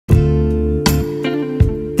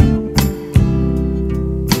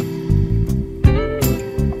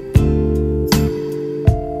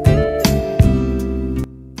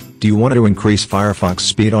Do you want to increase Firefox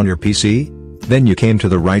speed on your PC? Then you came to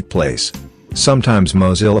the right place. Sometimes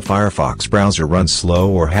Mozilla Firefox browser runs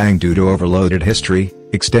slow or hang due to overloaded history,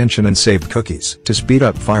 extension and saved cookies. To speed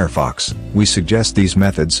up Firefox, we suggest these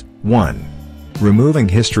methods. 1. Removing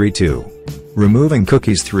history. 2. Removing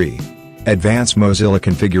cookies. 3. Advanced Mozilla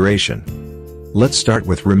configuration. Let's start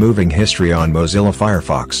with removing history on Mozilla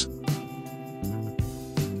Firefox.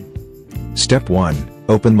 Step 1.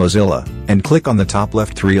 Open Mozilla, and click on the top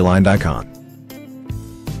left three-aligned icon.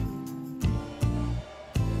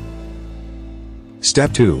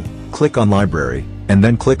 Step 2. Click on Library, and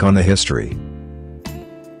then click on the History.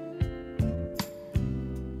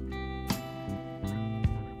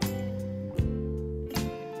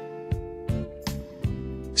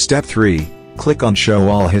 Step 3. Click on Show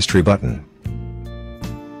All History button.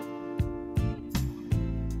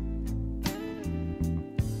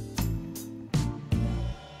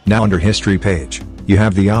 Now under History page, you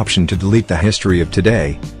have the option to delete the history of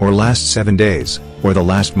today, or last 7 days, or the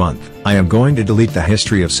last month. I am going to delete the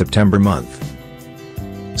history of September month.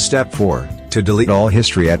 Step 4. To delete all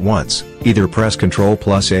history at once, either press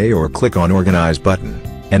Ctrl+A or click on Organize button,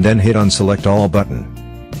 and then hit on Select All button.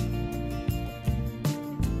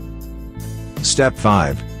 Step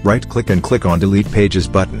 5. Right-click and click on Delete Pages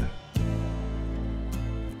button.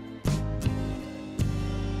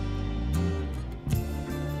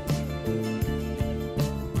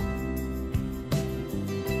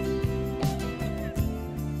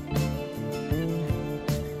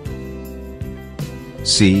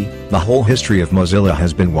 See, the whole history of Mozilla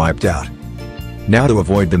has been wiped out. Now to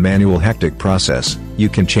avoid the manual hectic process, you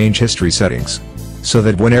can change history settings, so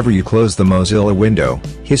that whenever you close the Mozilla window,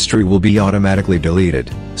 history will be automatically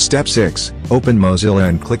deleted. Step 6. Open Mozilla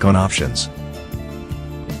and click on Options.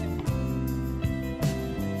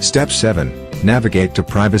 Step 7. Navigate to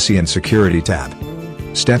Privacy and Security tab.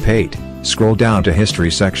 Step 8. Scroll down to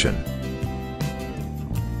History section.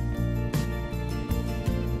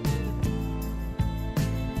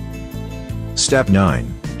 Step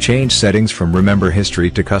 9. Change settings from Remember History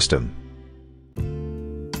to Custom.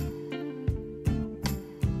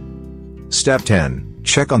 Step 10.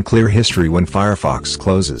 Check on Clear History when Firefox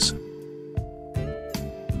closes.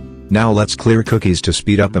 Now let's clear cookies to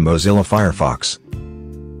speed up a Mozilla Firefox.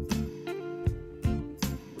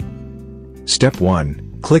 Step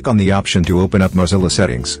 1. Click on the option to open up Mozilla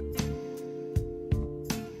Settings.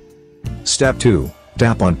 Step 2.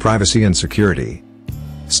 Tap on Privacy and Security.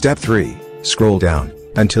 Step 3. Scroll down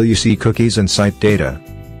until you see Cookies and Site Data.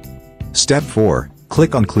 Step 4.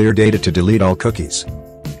 Click on Clear Data to delete all cookies.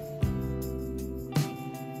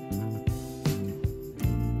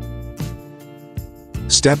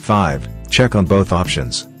 Step 5. Check on both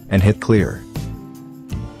options, and hit Clear.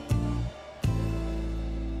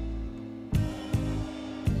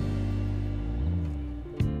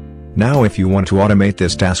 Now if you want to automate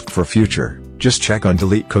this task for future, just check on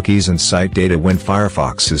Delete Cookies and Site Data when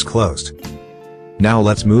Firefox is closed. Now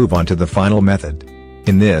let's move on to the final method.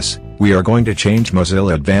 In this, we are going to change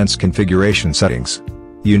Mozilla Advanced Configuration settings.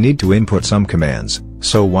 You need to input some commands,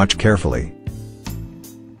 so watch carefully.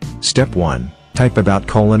 Step 1. Type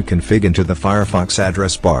about:config into the Firefox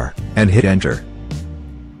address bar, and hit Enter.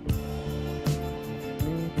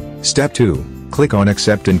 Step 2. Click on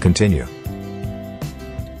Accept and Continue.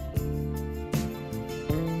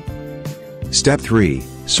 Step 3.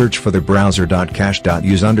 Search for the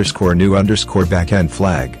browser.cache.use_new_backend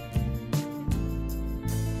flag.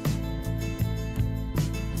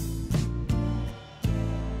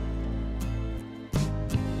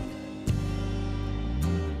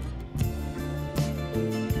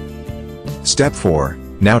 Step 4.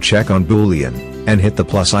 Now check on Boolean, and hit the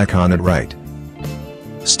plus icon at right.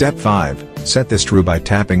 Step 5. Set this true by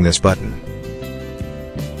tapping this button.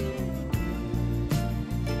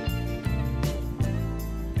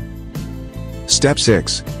 Step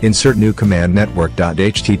 6. Insert new command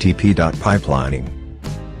network.http.pipelining.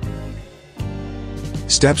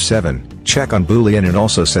 Step 7. Check on Boolean and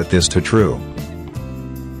also set this to true.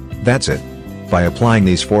 That's it. By applying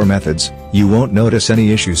these 4 methods, you won't notice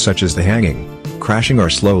any issues such as the hanging, crashing or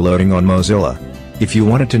slow loading on Mozilla. If you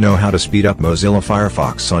wanted to know how to speed up Mozilla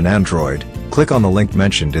Firefox on Android, click on the link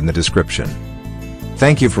mentioned in the description.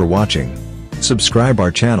 Thank you for watching. Subscribe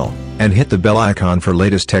our channel, and hit the bell icon for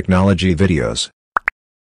latest technology videos.